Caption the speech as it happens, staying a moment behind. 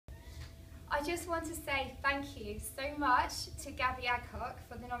I just want to say thank you so much to Gabby Adcock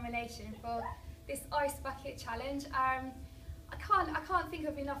for the nomination for this Ice Bucket Challenge. I can't think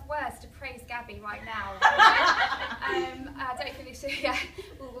of enough words to praise Gabby right now. I don't think we should,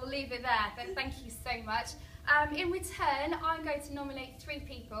 we'll leave it there, but thank you so much. In return, I'm going to nominate 3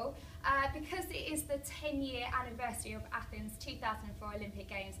 people because it is the 10-year anniversary of Athens 2004 Olympic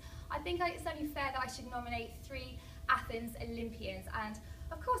Games. I think it's only fair that I should nominate 3 Athens Olympians, and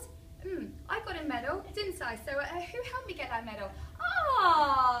of course, I got a medal, didn't I? So who helped me get that medal?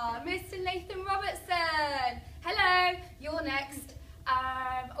 Ah, Mr. Nathan Robertson. Hello, you're next.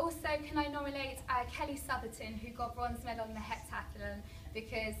 Also, can I nominate Kelly Southerton, who got bronze medal in the heptathlon,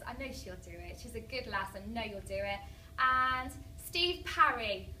 because I know she'll do it. She's a good lass, I know you'll do it. And Steve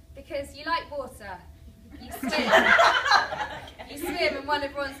Parry, because you like water. You swim. You swim and won a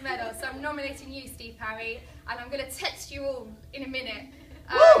bronze medal. So I'm nominating you, Steve Parry, and I'm going to text you all in a minute.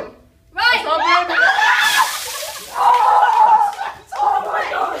 Right! Oh my gosh!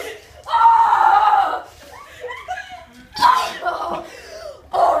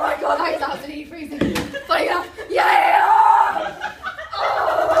 Oh my god, that is absolutely freezing. Funny enough, yeah!